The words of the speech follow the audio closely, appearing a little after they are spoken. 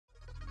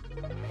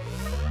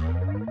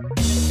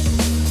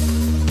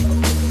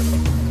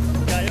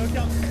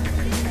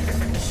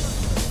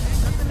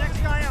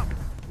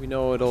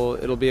know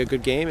it'll be a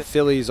good game.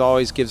 Phillies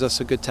always gives us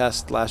a good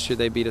test. Last year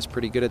they beat us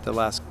pretty good at the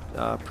last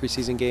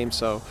preseason game.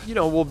 So,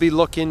 we'll be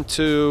looking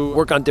to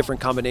work on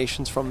different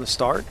combinations from the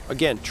start.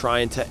 Again,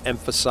 trying to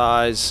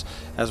emphasize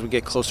as we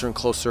get closer and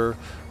closer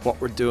what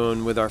we're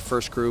doing with our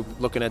first group,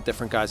 looking at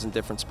different guys in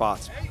different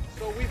spots.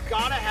 So we've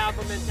got to have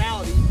a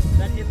mentality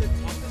that in the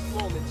toughest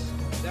moments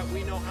that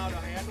we know how to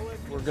handle it.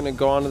 We're going to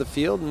go onto the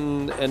field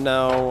and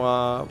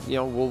now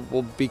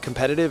we'll be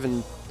competitive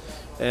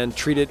and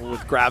treat it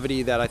with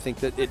gravity that I think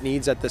that it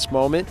needs at this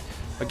moment.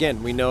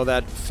 Again, we know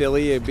that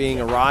Philly being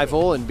a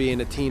rival and being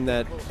a team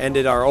that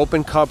ended our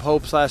Open Cup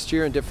hopes last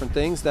year and different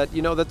things, that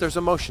that there's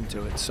emotion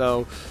to it.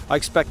 So I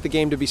expect the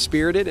game to be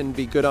spirited and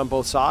be good on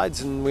both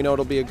sides, and we know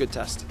it'll be a good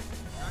test.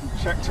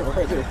 Check to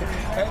where they.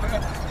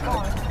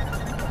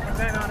 From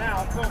then on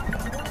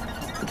out.